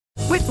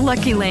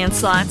Lucky Land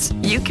Slots,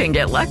 you can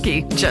get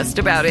lucky just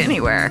about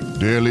anywhere.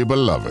 Dearly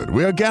beloved,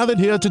 we are gathered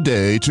here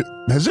today to...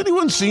 Has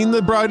anyone seen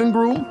the bride and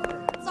groom?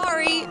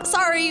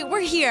 Sorry, we're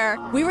here.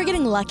 We were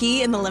getting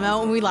lucky in the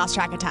limo and we lost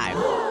track of time.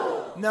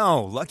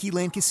 No, Lucky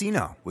Land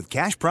Casino, with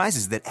cash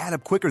prizes that add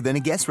up quicker than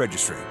a guest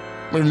registry.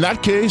 In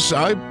that case,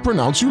 I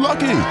pronounce you lucky.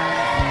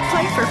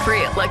 Play for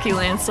free at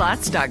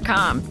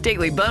LuckyLandSlots.com.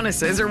 Daily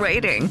bonuses are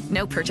waiting.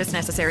 No purchase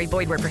necessary.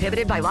 Void where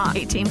prohibited by law.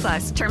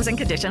 18+. Terms and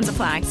conditions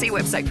apply. See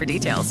website for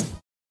details.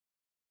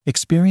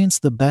 Experience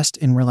the best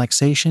in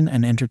relaxation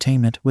and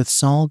entertainment with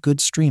Sol Good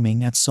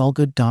streaming at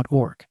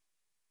solgood.org.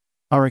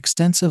 Our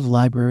extensive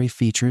library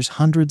features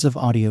hundreds of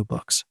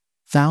audiobooks,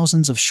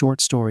 thousands of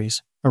short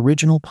stories,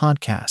 original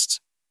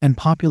podcasts, and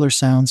popular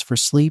sounds for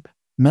sleep,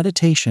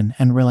 meditation,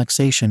 and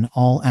relaxation,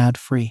 all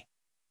ad-free.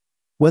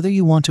 Whether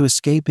you want to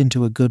escape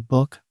into a good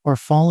book or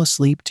fall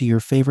asleep to your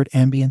favorite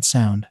ambient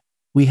sound,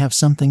 we have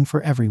something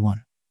for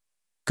everyone.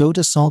 Go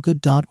to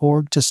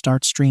solgood.org to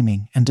start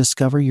streaming and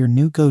discover your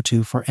new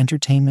go-to for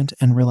entertainment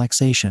and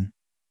relaxation.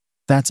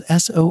 That's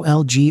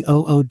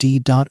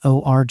solgood.org.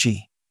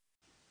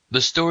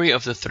 The Story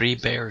of the Three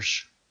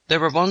Bears.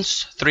 There were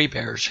once 3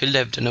 bears who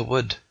lived in a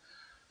wood.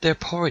 Their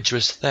porridge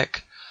was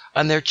thick,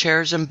 and their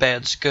chairs and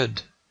beds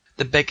good.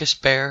 The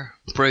biggest bear,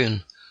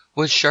 Bruin,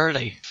 was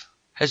Shirley.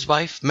 His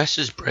wife,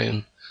 Mrs.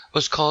 Bruin,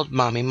 was called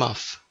Mammy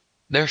Muff.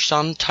 Their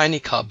son,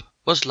 Tiny Cub,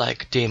 was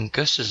like Dame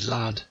Goose's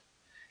lad.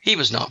 He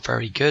was not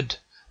very good,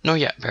 nor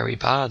yet very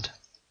bad.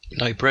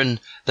 Now Bruin,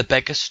 the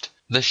biggest,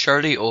 the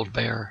Shirley old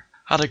bear,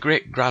 had a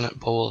great granite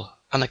bowl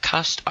and a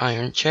cast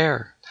iron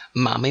chair.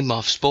 Mammy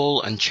Muff's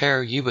bowl and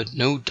chair you would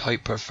no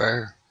doubt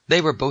prefer.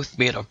 They were both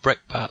made of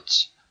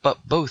brickbats,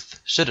 but both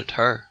suited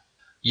her.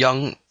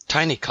 Young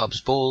Tiny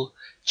Cub's bowl,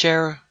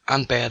 chair,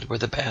 and bed were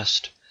the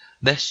best.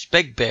 This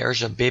big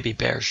bears and baby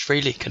bears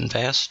freely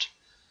confessed.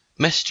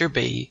 Mr.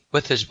 B,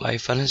 with his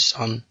wife and his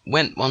son,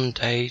 went one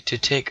day to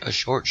take a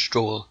short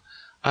stroll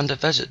and a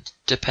visit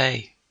to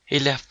pay. He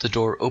left the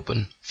door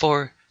open,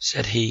 for,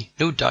 said he,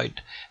 no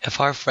doubt, if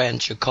our friend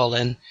should call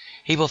in,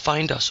 he will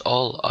find us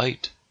all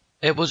out.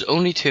 It was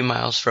only 2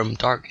 miles from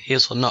dark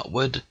hazelnut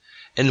wood,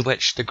 in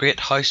which the great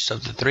house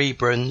of the 3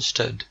 Bruins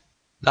stood,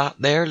 that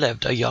there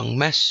lived a young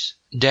miss,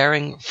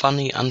 daring,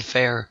 funny, and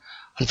fair,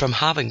 and from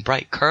having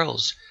bright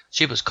curls,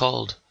 she was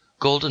called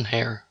Golden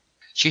Hair.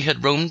 She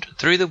had roamed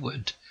through the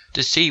wood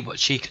to see what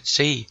she could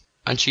see,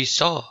 and she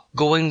saw,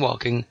 going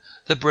walking,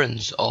 the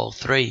Bruins all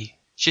 3.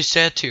 She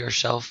said to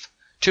herself,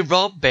 to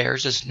rob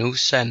bears is no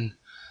sin.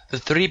 The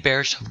 3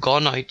 bears have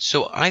gone out,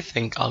 so I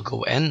think I'll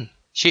go in.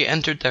 She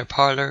entered their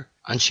parlour,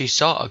 and she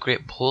saw a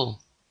great bowl,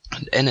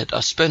 and in it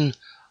a spoon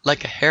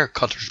like a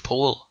hair-cutter's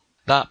pole.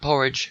 That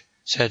porridge,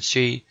 said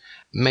she,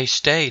 may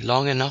stay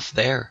long enough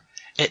there.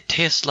 It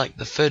tastes like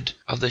the food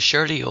of the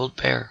Shirley old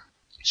bear.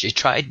 She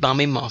tried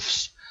Mammy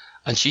Muff's,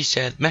 and she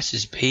said,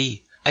 Mrs.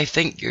 B, I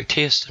think your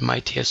taste and my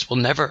taste will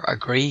never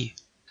agree.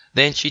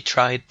 Then she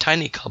tried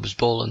Tiny Cub's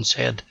bowl and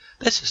said,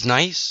 this is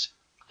nice.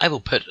 I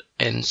will put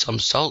in some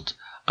salt,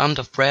 and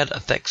of bread a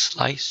thick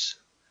slice.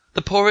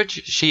 The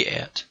porridge she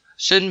ate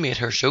soon made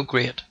her so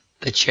great,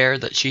 the chair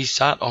that she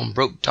sat on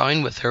broke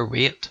down with her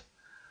weight.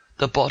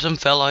 The bottom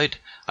fell out,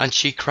 and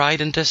she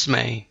cried in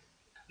dismay,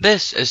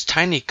 this is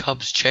Tiny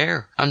Cub's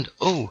chair, and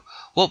oh,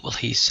 what will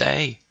he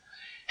say?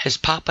 His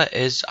papa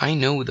is, I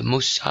know, the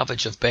most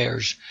savage of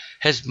bears.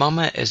 His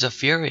mamma is a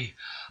fury,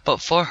 but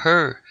for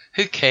her,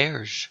 who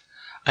cares?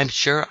 I'm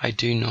sure I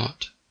do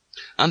not.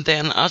 And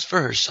then, as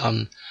for her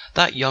son,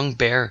 that young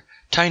bear,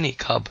 Tiny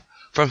Cub,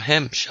 from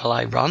him shall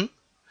I run?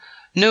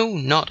 No,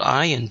 not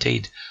I,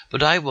 indeed,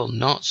 but I will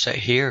not sit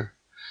here.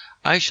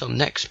 I shall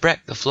next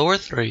break the floor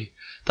through,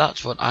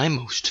 that's what I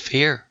most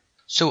fear.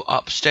 So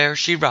upstairs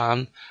she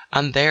ran,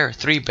 and there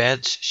 3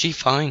 beds she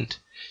found.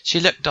 She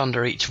looked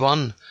under each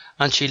one,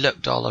 and she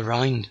looked all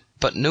around,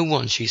 but no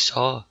one she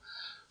saw.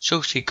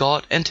 So she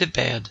got into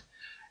bed.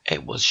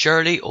 It was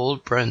Shirley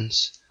old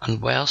Bruin's,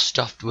 and well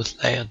stuffed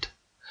with lead.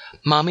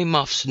 Mammy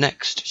Muff's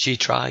next she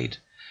tried.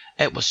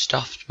 It was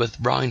stuffed with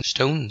round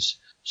stones.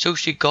 So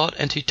she got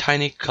into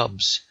Tiny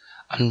Cub's,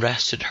 and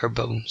rested her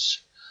bones.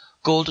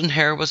 Golden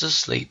Hair was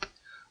asleep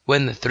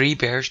when the 3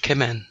 bears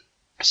came in.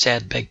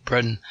 Said Big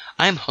Bruin,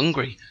 I'm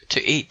hungry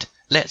to eat,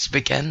 let's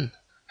begin.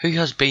 Who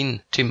has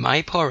been to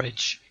my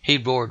porridge? He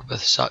roared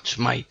with such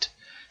might.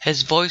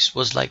 His voice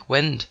was like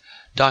wind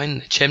down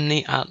the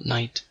chimney at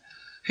night.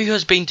 Who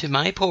has been to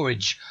my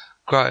porridge?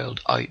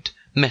 Growled out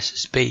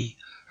Mrs. B.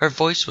 Her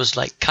voice was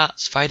like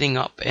cats fighting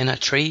up in a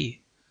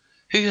tree.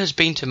 Who has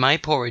been to my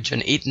porridge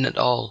and eaten it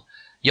all?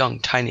 Young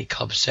Tiny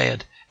Cub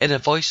said, in a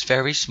voice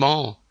very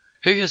small.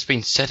 Who has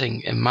been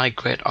sitting in my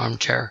great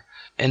armchair?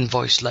 In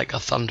voice like a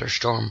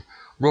thunderstorm,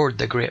 roared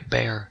the great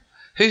bear.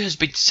 Who has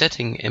been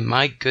sitting in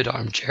my good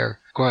armchair?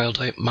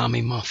 Growled out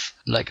Mammy Muff,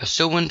 like a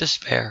soul in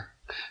despair.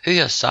 Who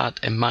has sat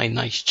in my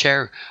nice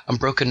chair and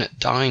broken it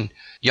down?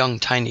 Young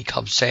Tiny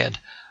Cub said,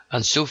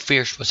 and so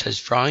fierce was his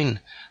frown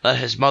that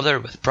his mother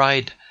with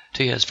pride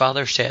to his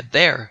father said,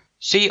 there,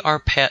 see our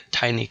pet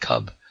Tiny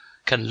Cub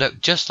can look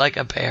just like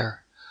a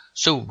bear.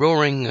 So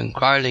roaring and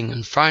growling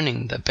and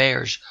frowning, the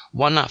bears,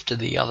 one after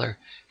the other,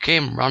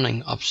 came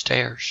running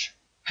upstairs.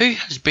 "Who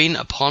has been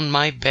upon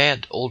my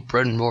bed?" old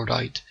Bruin roared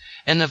out,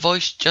 in a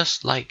voice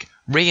just like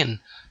rain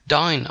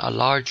down a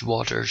large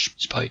water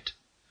spout.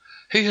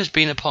 "Who has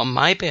been upon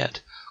my bed?"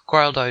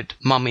 growled out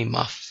Mommy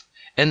Muff,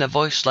 in a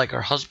voice like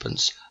her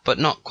husband's, but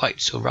not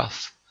quite so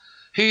rough.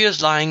 "Who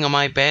is lying on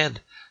my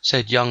bed?"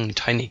 said young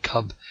Tiny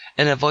Cub,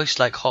 in a voice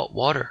like hot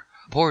water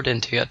poured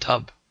into a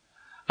tub.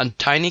 And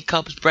Tiny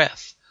Cub's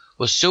breath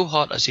was so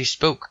hot as he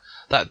spoke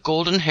that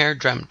Golden Hair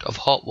dreamt of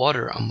hot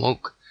water and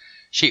woke.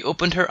 She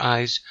opened her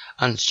eyes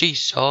and she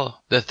saw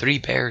the three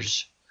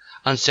bears,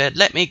 and said,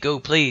 "Let me go,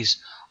 please,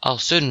 I'll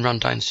soon run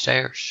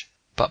downstairs."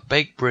 But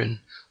Big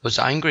Bruin was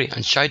angry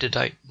and shouted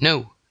out,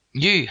 "No,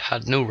 you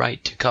had no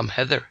right to come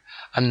hither,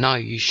 and now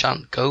you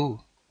shan't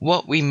go.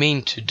 What we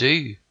mean to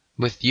do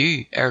with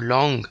you ere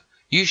long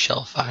you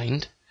shall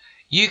find.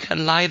 You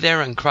can lie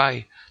there and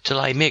cry till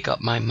I make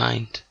up my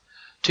mind."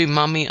 To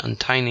Mommy and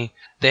Tiny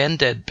then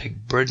did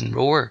Big Bruin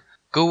roar,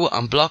 "Go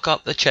and block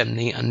up the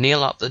chimney and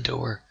nail up the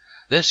door.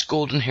 This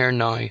Golden Hair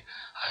now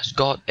has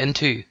got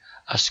into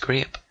a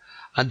scrape,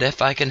 and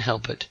if I can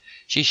help it,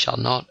 she shall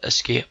not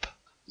escape."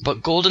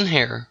 But Golden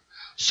Hair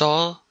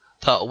saw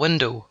that a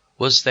window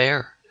was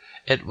there.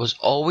 It was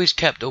always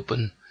kept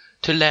open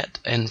to let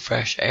in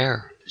fresh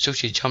air. So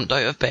she jumped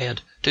out of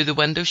bed, to the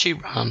window she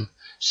ran,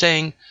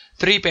 saying,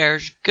 "Three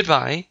bears,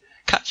 goodbye,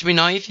 catch me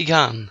now if you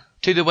can."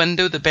 To the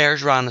window the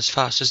bears ran as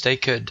fast as they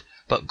could,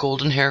 but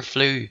Golden Hair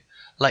flew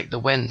like the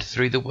wind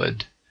through the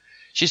wood.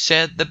 She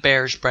said the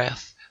bear's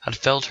breath had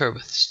filled her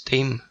with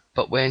steam,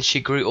 but when she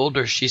grew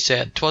older she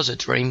said 'twas a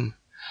dream.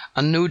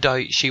 And no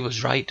doubt she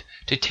was right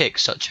to take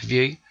such a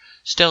view.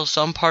 Still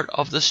some part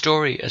of the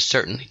story is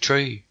certainly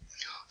true,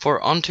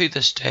 for unto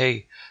this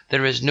day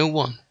there is no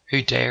one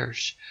who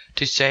dares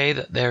to say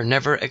that there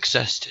never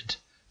existed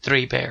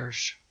three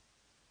bears.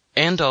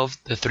 End of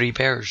The Three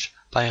Bears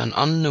by an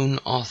unknown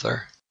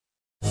author.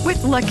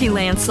 With Lucky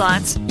Land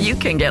Slots, you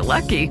can get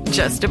lucky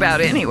just about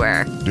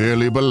anywhere.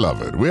 Dearly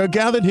beloved, we are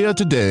gathered here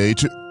today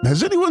to...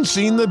 Has anyone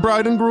seen the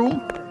bride and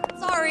groom?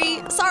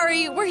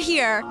 Sorry, we're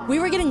here. We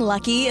were getting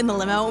lucky in the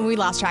limo and we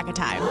lost track of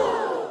time.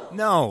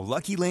 No,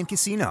 Lucky Land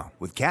Casino,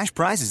 with cash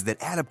prizes that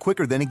add up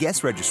quicker than a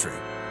guest registry.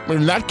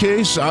 In that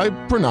case, I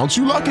pronounce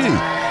you lucky.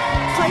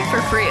 Play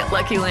for free at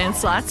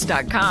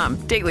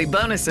LuckyLandSlots.com. Daily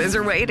bonuses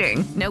are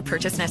waiting. No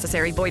purchase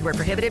necessary. Void where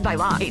prohibited by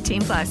law.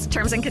 18+.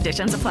 Terms and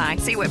conditions apply.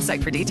 See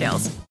website for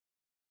details.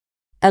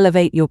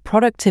 Elevate your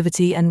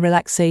productivity and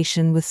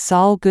relaxation with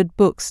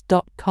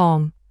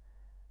SalGoodBooks.com.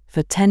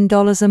 For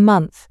 $10 a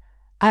month,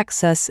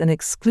 access an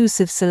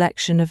exclusive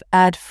selection of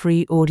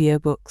ad-free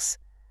audiobooks.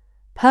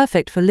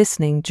 Perfect for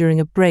listening during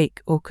a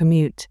break or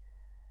commute.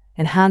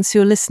 Enhance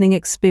your listening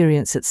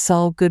experience at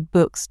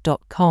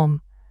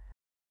SalGoodBooks.com.